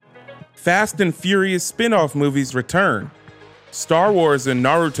Fast and Furious spin-off movies return, Star Wars and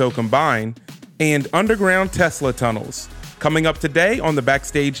Naruto combine, and underground Tesla tunnels. Coming up today on the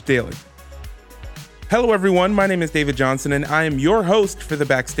Backstage Daily. Hello everyone, my name is David Johnson and I am your host for the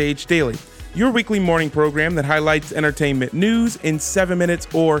Backstage Daily, your weekly morning program that highlights entertainment news in 7 minutes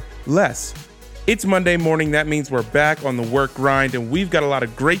or less. It's Monday morning, that means we're back on the work grind and we've got a lot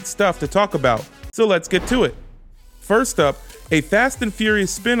of great stuff to talk about, so let's get to it. First up, a Fast and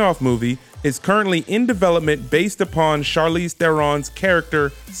Furious spin-off movie is currently in development based upon Charlize Theron's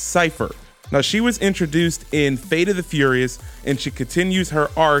character, Cypher. Now, she was introduced in Fate of the Furious, and she continues her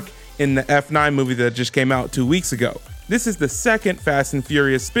arc in the F9 movie that just came out 2 weeks ago. This is the second Fast and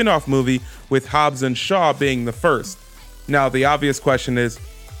Furious spin-off movie, with Hobbs and Shaw being the first. Now, the obvious question is,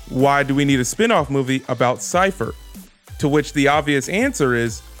 why do we need a spin-off movie about Cypher? To which the obvious answer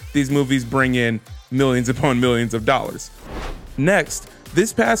is, these movies bring in millions upon millions of dollars. Next,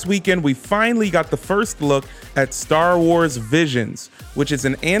 this past weekend, we finally got the first look at Star Wars Visions, which is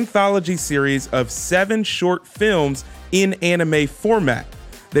an anthology series of 7 short films in anime format.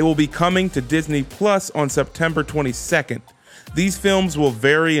 They will be coming to Disney Plus on September 22nd. These films will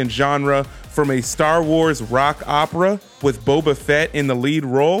vary in genre from a Star Wars rock opera with Boba Fett in the lead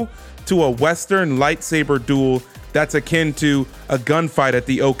role to a Western lightsaber duel that's akin to a gunfight at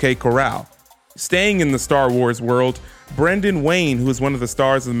the OK Corral. Staying in the Star Wars world, Brendan Wayne, who is one of the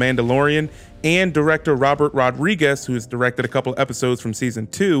stars of The Mandalorian, and director Robert Rodriguez, who has directed a couple episodes from season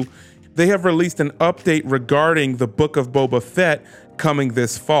 2, they have released an update regarding the Book of Boba Fett coming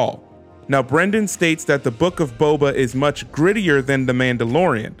this fall. Now, Brendan states that the Book of Boba is much grittier than The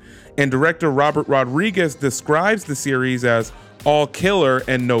Mandalorian, and director Robert Rodriguez describes the series as all killer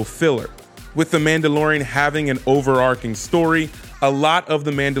and no filler. With The Mandalorian having an overarching story, a lot of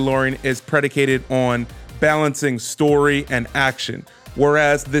The Mandalorian is predicated on balancing story and action,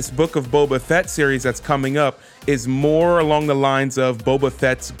 whereas this Book of Boba Fett series that's coming up is more along the lines of Boba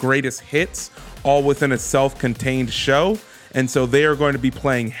Fett's greatest hits, all within a self-contained show, and so they are going to be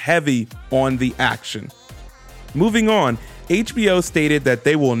playing heavy on the action. Moving on, HBO stated that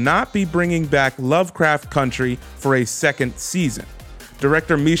they will not be bringing back Lovecraft Country for a second season.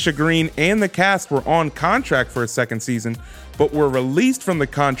 Director Misha Green and the cast were on contract for a second season, but were released from the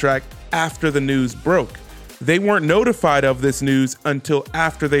contract after the news broke. They weren't notified of this news until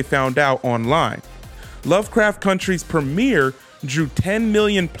after they found out online. Lovecraft Country's premiere drew 10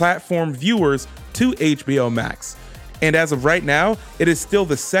 million platform viewers to HBO Max. And as of right now, it is still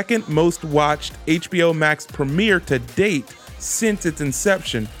the second most watched HBO Max premiere to date since its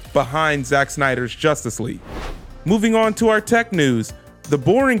inception, behind Zack Snyder's Justice League. Moving on to our tech news. The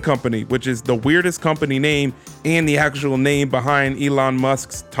Boring Company, which is the weirdest company name and the actual name behind Elon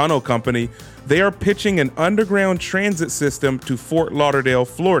Musk's tunnel company, they are pitching an underground transit system to Fort Lauderdale,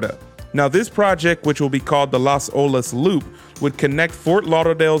 Florida. Now, this project, which will be called the Las Olas Loop, would connect Fort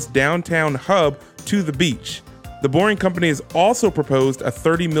Lauderdale's downtown hub to the beach. The Boring Company has also proposed a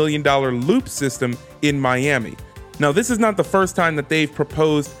 $30 million loop system in Miami. Now, this is not the first time that they've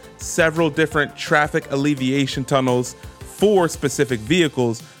proposed several different traffic alleviation tunnels for specific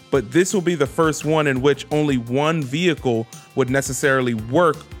vehicles, but this will be the first one in which only one vehicle would necessarily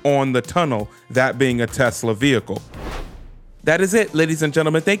work on the tunnel, that being a Tesla vehicle. That is it, ladies and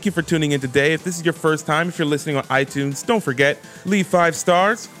gentlemen. Thank you for tuning in today. If this is your first time, if you're listening on iTunes, don't forget, leave 5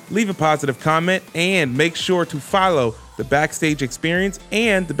 stars, leave a positive comment, and make sure to follow the Backstage Experience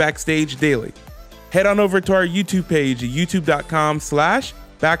and the Backstage Daily. Head on over to our YouTube page at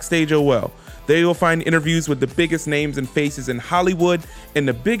youtube.com/BackstageOL. There you'll find interviews with the biggest names and faces in Hollywood and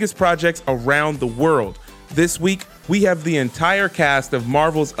the biggest projects around the world. This week, we have the entire cast of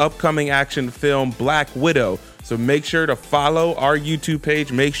Marvel's upcoming action film Black Widow. So make sure to follow our YouTube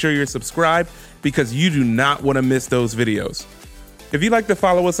page. Make sure you're subscribed because you do not want to miss those videos. If you'd like to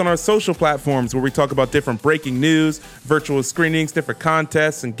follow us on our social platforms where we talk about different breaking news, virtual screenings, different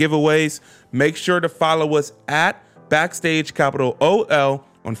contests, and giveaways, make sure to follow us at Backstage OL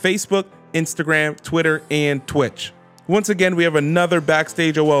on Facebook, Instagram, Twitter, and Twitch. Once again, we have another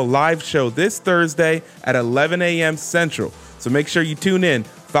Backstage OL live show this Thursday at 11 a.m. Central. So make sure you tune in.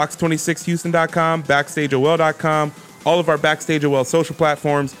 Fox26Houston.com, BackstageOL.com, all of our Backstage OL social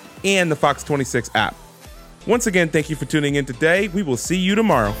platforms, and the Fox 26 app. Once again, thank you for tuning in today. We will see you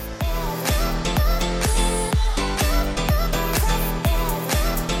tomorrow.